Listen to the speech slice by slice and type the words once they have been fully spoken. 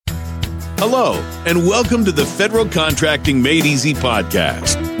Hello, and welcome to the Federal Contracting Made Easy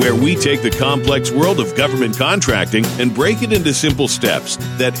podcast, where we take the complex world of government contracting and break it into simple steps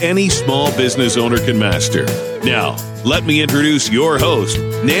that any small business owner can master. Now, let me introduce your host,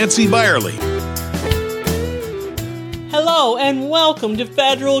 Nancy Byerly. Hello, and welcome to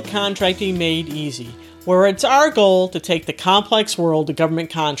Federal Contracting Made Easy, where it's our goal to take the complex world of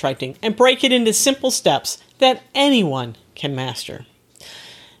government contracting and break it into simple steps that anyone can master.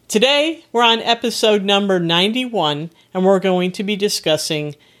 Today, we're on episode number 91, and we're going to be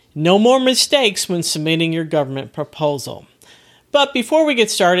discussing no more mistakes when submitting your government proposal. But before we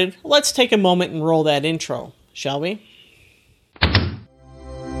get started, let's take a moment and roll that intro, shall we?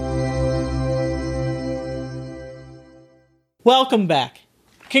 Welcome back.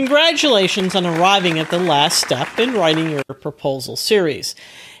 Congratulations on arriving at the last step in writing your proposal series.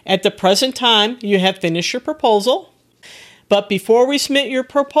 At the present time, you have finished your proposal. But before we submit your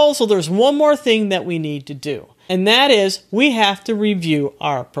proposal, there's one more thing that we need to do, and that is we have to review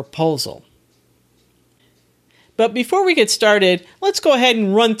our proposal. But before we get started, let's go ahead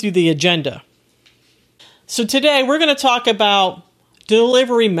and run through the agenda. So today we're going to talk about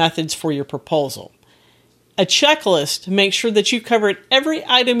delivery methods for your proposal. A checklist to make sure that you covered every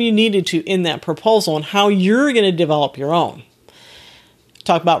item you needed to in that proposal and how you're going to develop your own.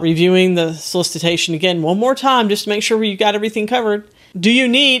 Talk about reviewing the solicitation again one more time just to make sure you got everything covered. Do you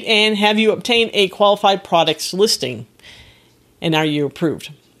need and have you obtained a qualified products listing? And are you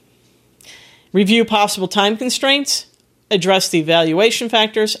approved? Review possible time constraints, address the evaluation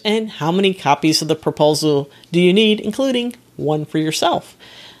factors, and how many copies of the proposal do you need, including one for yourself.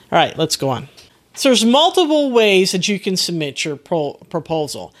 All right, let's go on. So there's multiple ways that you can submit your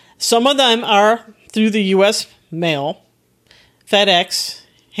proposal. Some of them are through the U.S. mail, FedEx,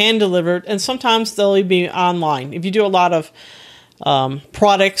 hand-delivered, and sometimes they'll be online. If you do a lot of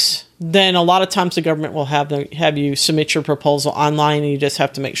products, then a lot of times the government will have you submit your proposal online, and you just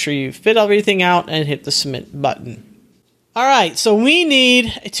have to make sure you fit everything out and hit the submit button. All right, so we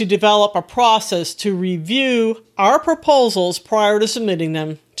need to develop a process to review our proposals prior to submitting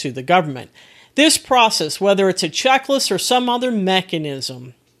them to the government. This process, whether it's a checklist or some other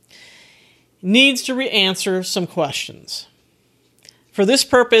mechanism, needs to answer some questions. For this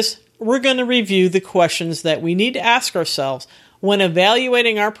purpose, we're going to review the questions that we need to ask ourselves when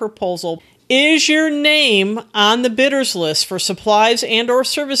evaluating our proposal. Is your name on the bidder's list for supplies and or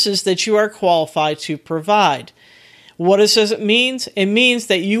services that you are qualified to provide? What does it mean? It means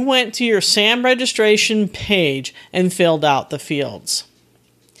that you went to your SAM registration page and filled out the fields.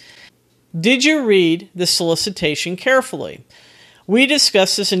 Did you read the solicitation carefully? We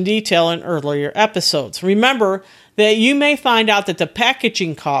discussed this in detail in earlier episodes. Remember that you may find out that the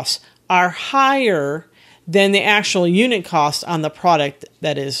packaging costs are higher than the actual unit cost on the product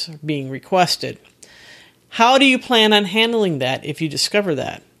that is being requested. How do you plan on handling that if you discover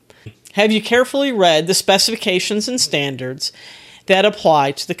that? Have you carefully read the specifications and standards that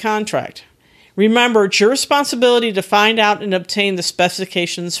apply to the contract? Remember, it's your responsibility to find out and obtain the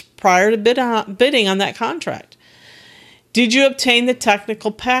specifications prior to bidding on that contract. Did you obtain the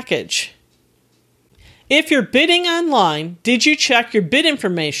technical package? If you're bidding online, did you check your bid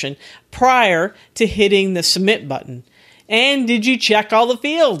information prior to hitting the submit button? And did you check all the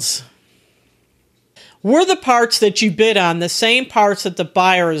fields? Were the parts that you bid on the same parts that the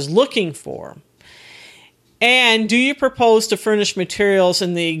buyer is looking for? And do you propose to furnish materials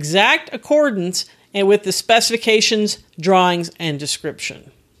in the exact accordance and with the specifications, drawings, and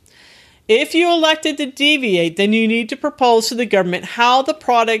description? If you elected to deviate, then you need to propose to the government how the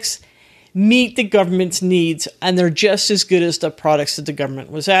products meet the government's needs, and they're just as good as the products that the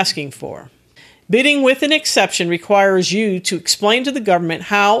government was asking for. Bidding with an exception requires you to explain to the government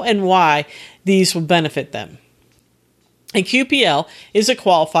how and why these will benefit them. A QPL is a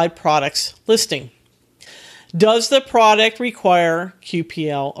qualified products listing. Does the product require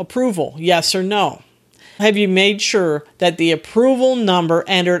QPL approval? Yes or no? Have you made sure that the approval number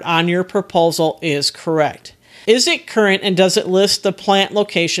entered on your proposal is correct? Is it current, and does it list the plant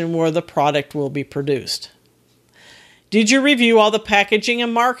location where the product will be produced? Did you review all the packaging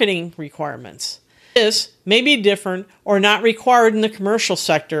and marketing requirements? This may be different or not required in the commercial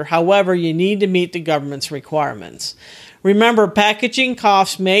sector. However, you need to meet the government's requirements. Remember, packaging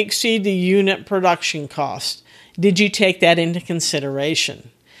costs may exceed the unit production cost. Did you take that into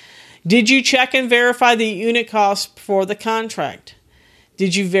consideration? Did you check and verify the unit cost for the contract?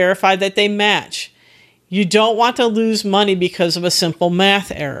 Did you verify that they match? You don't want to lose money because of a simple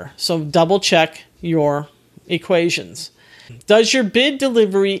math error, so double check your equations. Does your bid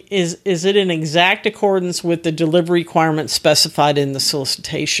delivery, is it in exact accordance with the delivery requirements specified in the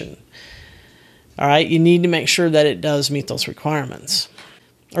solicitation? All right, you need to make sure that it does meet those requirements.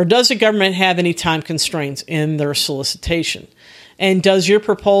 Or does the government have any time constraints in their solicitation? And does your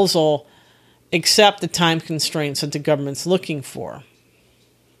proposal accept the time constraints that the government's looking for?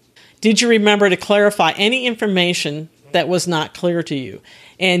 Did you remember to clarify any information that was not clear to you?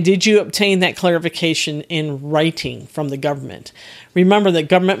 And did you obtain that clarification in writing from the government? Remember that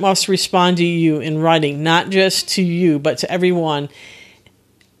government must respond to you in writing, not just to you, but to everyone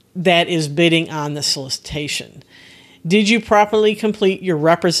that is bidding on the solicitation. Did you properly complete your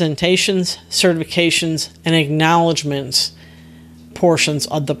representations, certifications, and acknowledgements portions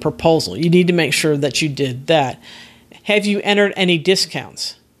of the proposal? You need to make sure that you did that. Have you entered any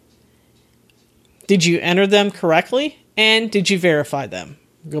discounts? Did you enter them correctly? And did you verify them?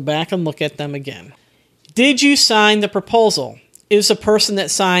 Go back and look at them again. Did you sign the proposal? Is the person that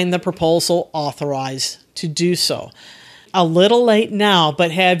signed the proposal authorized to do so? A little late now,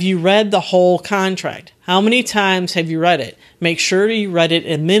 but have you read the whole contract? How many times have you read it? Make sure you read it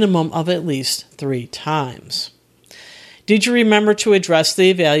a minimum of at least 3 times. Did you remember to address the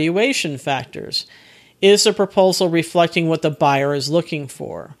evaluation factors? Is the proposal reflecting what the buyer is looking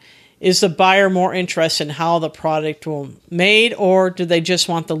for? Is the buyer more interested in how the product will be made, or do they just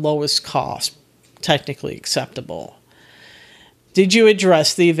want the lowest cost, technically acceptable? Did you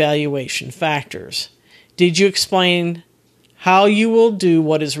address the evaluation factors? Did you explain how you will do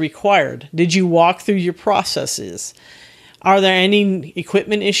what is required? Did you walk through your processes? Are there any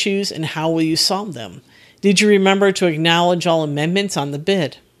equipment issues, and how will you solve them? Did you remember to acknowledge all amendments on the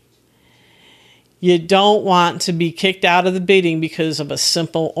bid? You don't want to be kicked out of the bidding because of a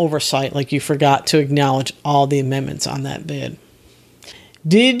simple oversight, like you forgot to acknowledge all the amendments on that bid.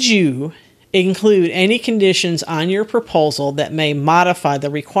 Did you include any conditions on your proposal that may modify the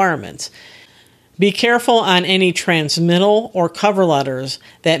requirements? Be careful on any transmittal or cover letters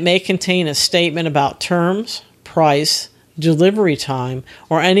that may contain a statement about terms, price, delivery time,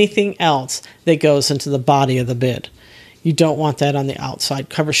 or anything else that goes into the body of the bid. You don't want that on the outside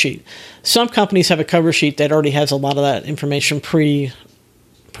cover sheet. Some companies have a cover sheet that already has a lot of that information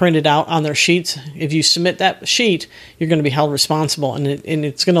pre-printed out on their sheets. If you submit that sheet, you're going to be held responsible, and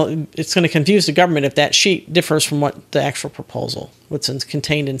it's going to confuse the government if that sheet differs from what the actual proposal, what's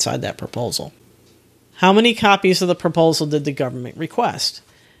contained inside that proposal. How many copies of the proposal did the government request?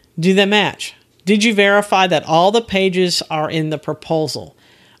 Do they match? Did you verify that all the pages are in the proposal?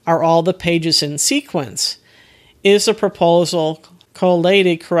 Are all the pages in sequence? Is the proposal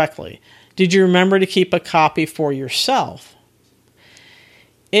collated correctly? Did you remember to keep a copy for yourself?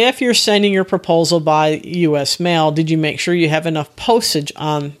 If you're sending your proposal by U.S. mail, did you make sure you have enough postage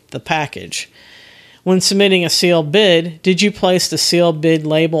on the package? When submitting a sealed bid, did you place the sealed bid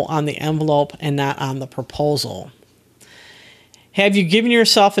label on the envelope and not on the proposal? Have you given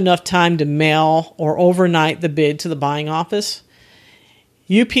yourself enough time to mail or overnight the bid to the buying office?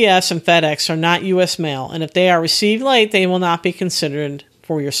 UPS and FedEx are not U.S. mail, and if they are received late, they will not be considered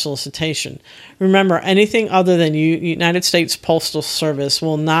for your solicitation. Remember, anything other than United States Postal Service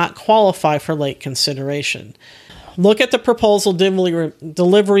will not qualify for late consideration. Look at the proposal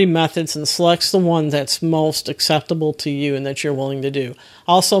delivery methods and select the one that's most acceptable to you and that you're willing to do.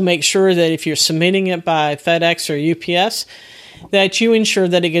 Also, make sure that if you're submitting it by FedEx or UPS, that you ensure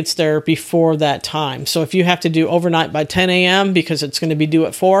that it gets there before that time. So if you have to do overnight by 10 a.m. because it's going to be due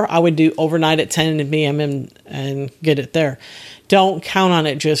at 4, I would do overnight at 10 a.m. and get it there. Don't count on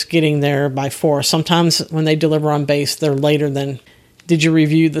it just getting there by 4. Sometimes when they deliver on base, they're later than. Did you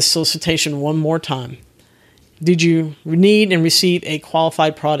review the solicitation one more time? Did you need and receive a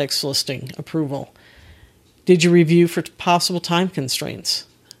qualified products listing approval? Did you review for possible time constraints?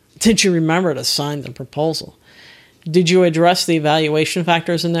 Did you remember to sign the proposal? Did you address the evaluation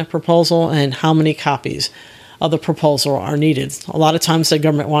factors in that proposal, and how many copies of the proposal are needed? A lot of times the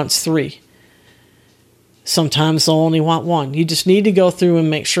government wants 3. Sometimes they'll only want 1. You just need to go through and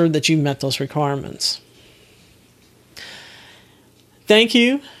make sure that you met those requirements. Thank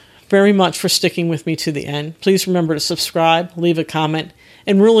you very much for sticking with me to the end. Please remember to subscribe, leave a comment,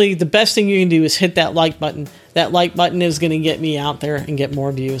 and really the best thing you can do is hit that like button. That like button is going to get me out there and get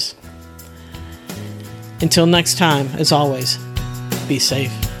more views. Until next time, as always, be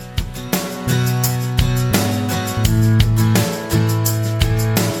safe.